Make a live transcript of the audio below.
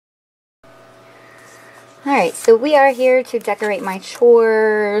Alright, so we are here to decorate my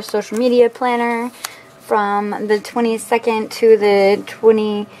chore social media planner from the 22nd to the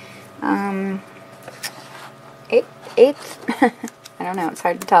 28th. I don't know, it's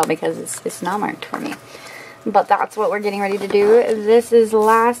hard to tell because it's not marked for me. But that's what we're getting ready to do. This is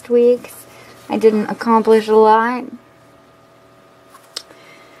last week's. I didn't accomplish a lot.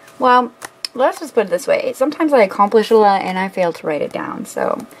 Well, let's just put it this way. Sometimes I accomplish a lot and I fail to write it down.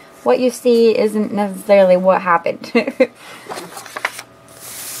 So what you see isn't necessarily what happened.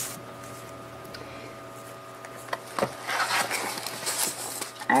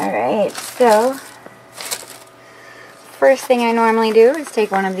 Alright, so first thing I normally do is take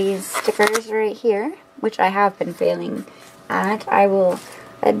one of these stickers right here, which I have been failing at. I will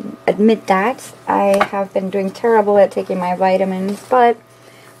admit that. I have been doing terrible at taking my vitamins, but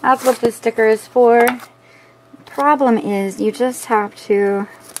that's what this sticker is for. Problem is, you just have to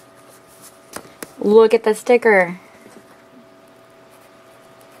look at the sticker.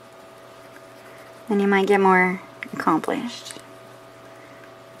 Then you might get more accomplished,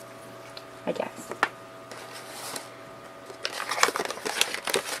 I guess.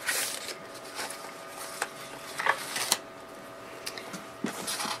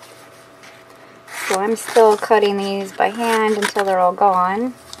 So I'm still cutting these by hand until they're all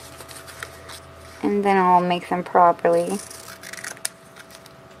gone. And then I'll make them properly.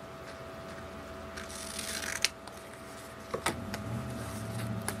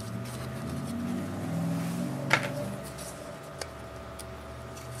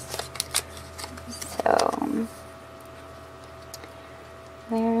 So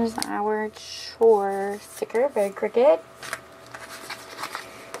there's our chore sticker, very cricut.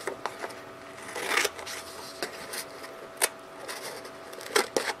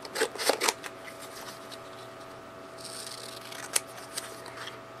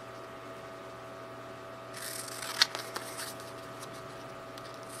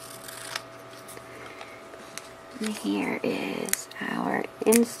 And here is our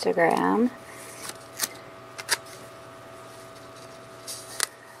Instagram.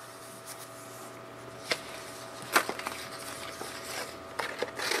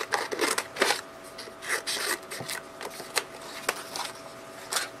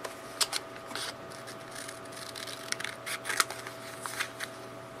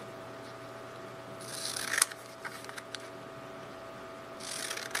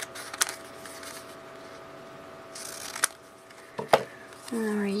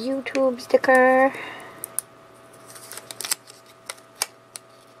 Our YouTube sticker.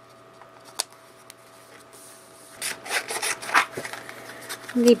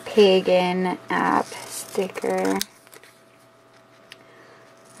 The pagan app sticker.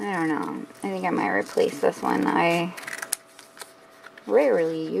 I don't know. I think I might replace this one. I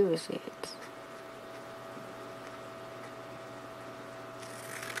rarely use it.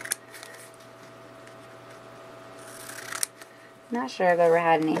 Not sure I've ever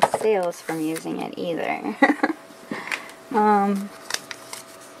had any sales from using it either.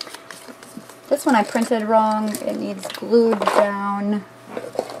 This one I printed wrong. It needs glued down.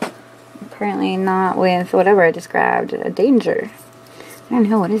 Apparently not with whatever I described. A danger. I don't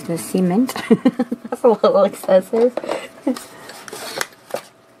know, what is this? Cement? That's a little excessive.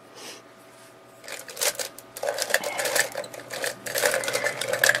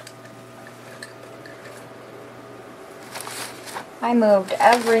 I moved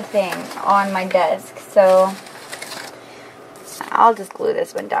everything on my desk, so I'll just glue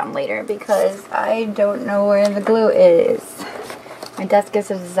this one down later because I don't know where the glue is. My desk is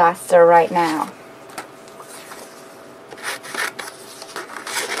a disaster right now.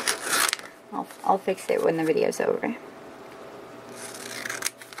 I'll fix it when the video's over.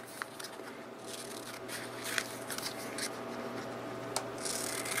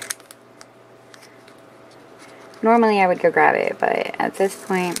 Normally I would go grab it, but at this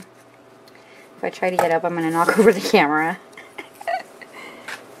point, if I try to get up, I'm going to knock over the camera.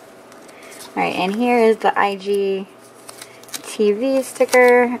 Alright, and here is the IGTV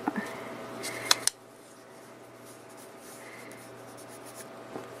sticker.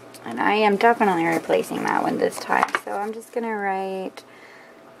 And I am definitely replacing that one this time. So I'm just going to write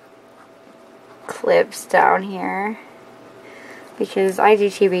clips down here. Because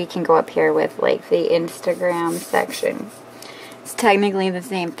IGTV can go up here with like the Instagram section. It's technically the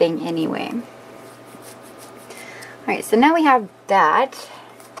same thing anyway. Alright, so now we have that.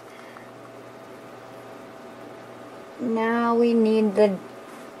 Now we need the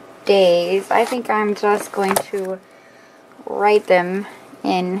days. I think I'm just going to write them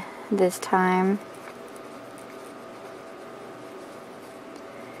in this time.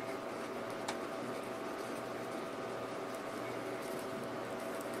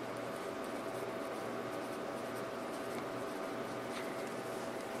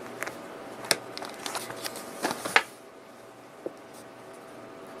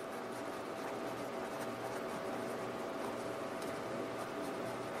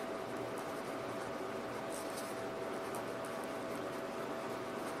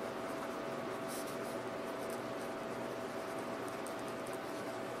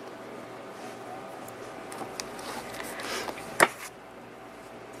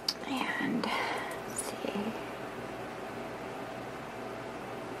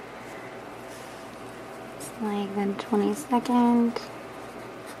 22nd.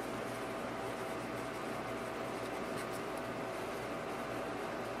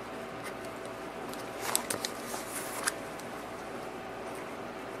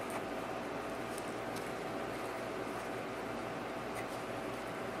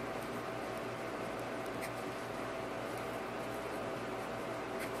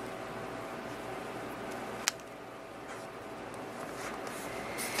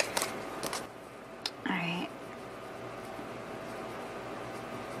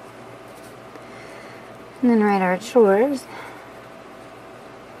 And then write our chores.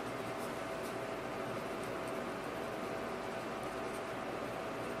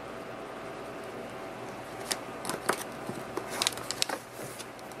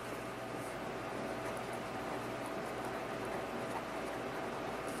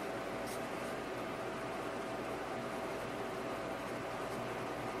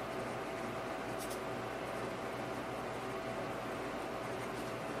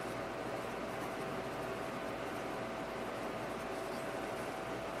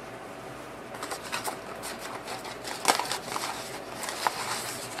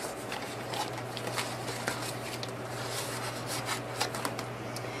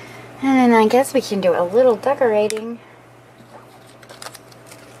 And then I guess we can do a little decorating.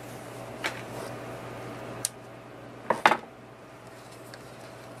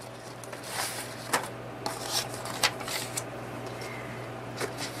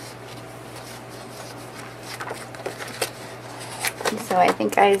 So I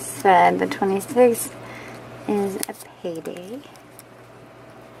think I said the 26th is a payday.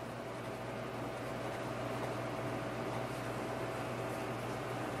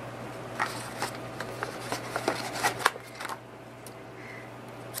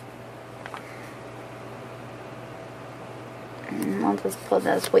 And I'll just put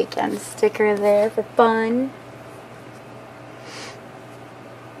this weekend sticker there for fun.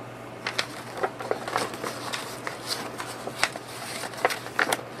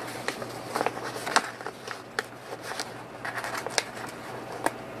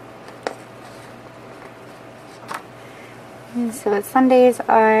 And so Sundays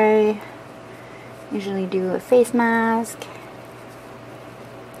I usually do a face mask.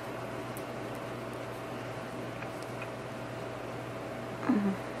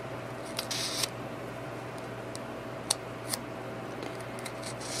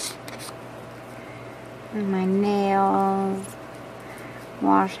 And my nails,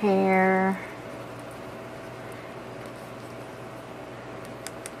 wash hair.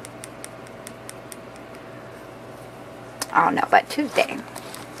 Oh no, but Tuesday.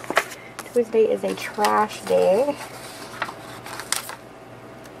 Tuesday is a trash day.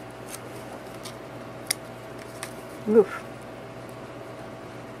 Oof.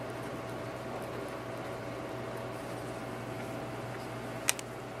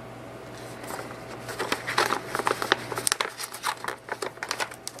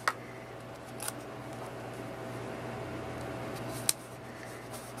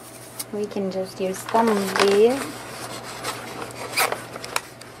 We can just use some of these.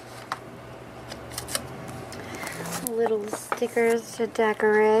 Little stickers to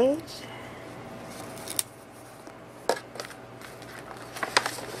decorate.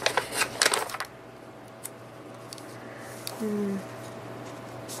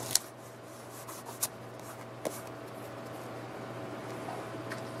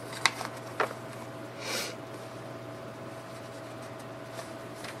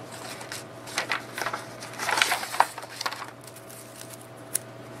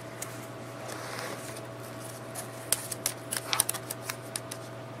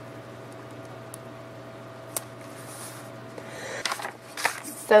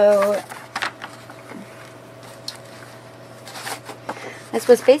 So this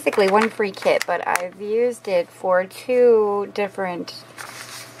was basically one free kit, but I've used it for 2 different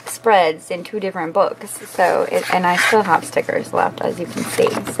spreads in 2 different books. So and I still have stickers left, as you can see.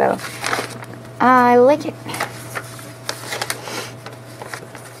 So I like it.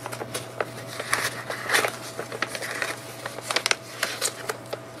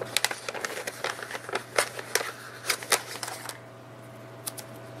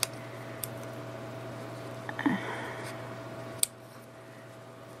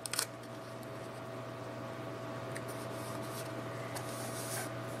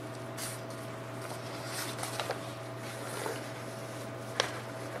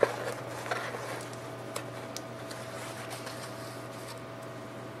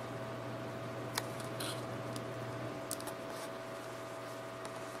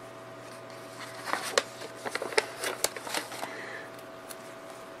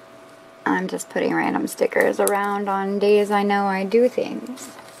 I'm just putting random stickers around on days I know I do things.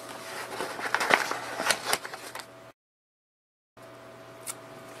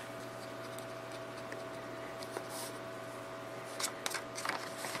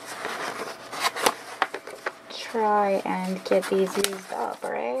 Try and get these used up,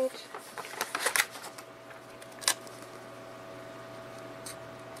 right?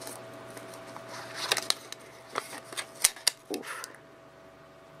 Oof.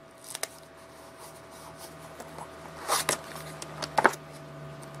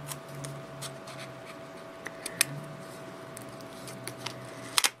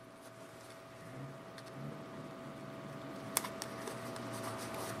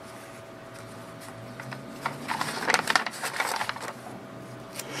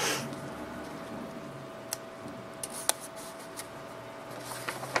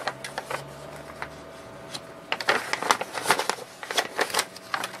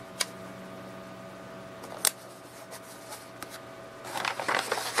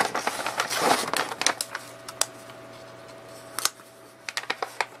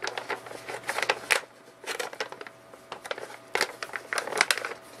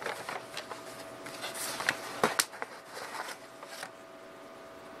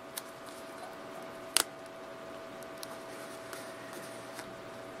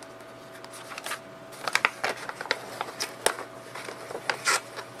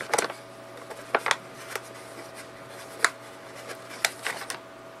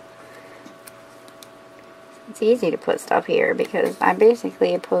 It's easy to put stuff here because I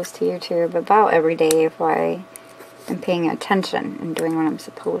basically post to YouTube about every day if I am paying attention and doing what I'm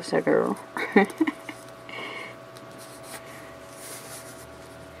supposed to do.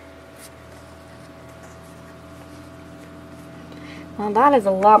 Well, that is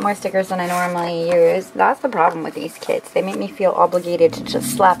a lot more stickers than I normally use. That's the problem with these kits. They make me feel obligated to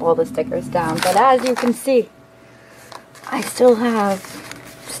just slap all the stickers down. But as you can see, I still have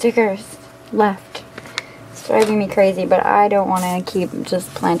stickers left. It's driving me crazy, but I don't want to keep just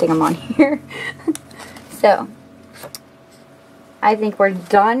planting them on here. So, I think we're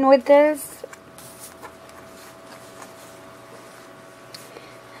done with this.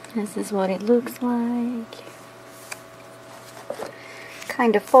 This is what it looks like.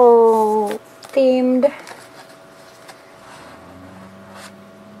 Kind of full themed.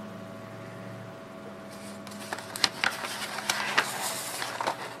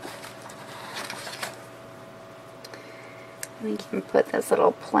 We can put this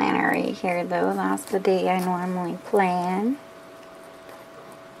little planner right here though. That's the day I normally plan.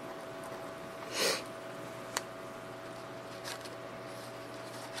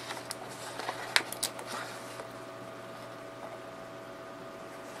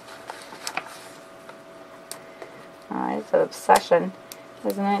 It's an obsession,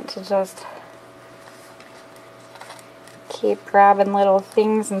 isn't it, to just keep grabbing little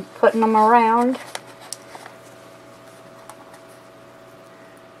things and putting them around.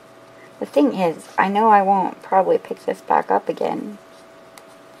 The thing is, I know I won't probably pick this back up again.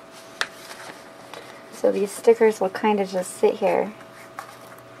 So these stickers will kind of just sit here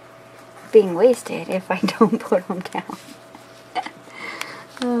being wasted if I don't put them down.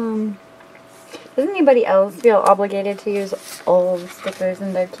 Does anybody else feel obligated to use old stickers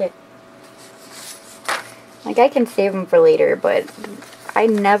in their kit? Like, I can save them for later, but I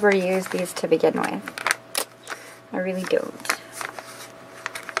never use these to begin with. I really don't.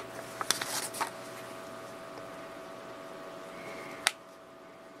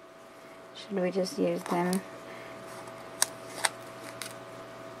 Should we just use them?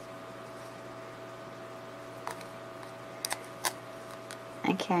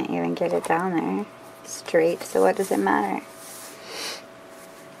 I can't even get it down there straight, so what does it matter?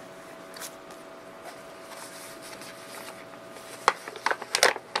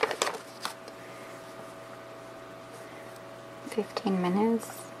 $15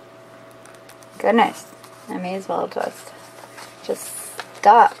 Goodness, I may as well just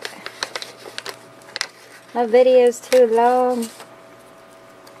stop. The video's too long.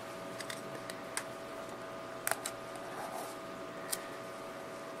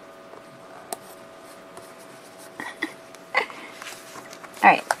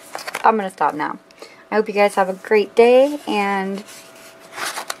 Alright, I'm going to stop now. I hope you guys have a great day, and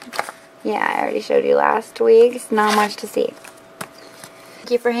yeah, I already showed you last week's. Not much to see. Thank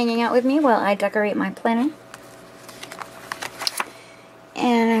you for hanging out with me while I decorate my planner.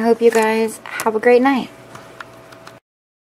 And I hope you guys have a great night.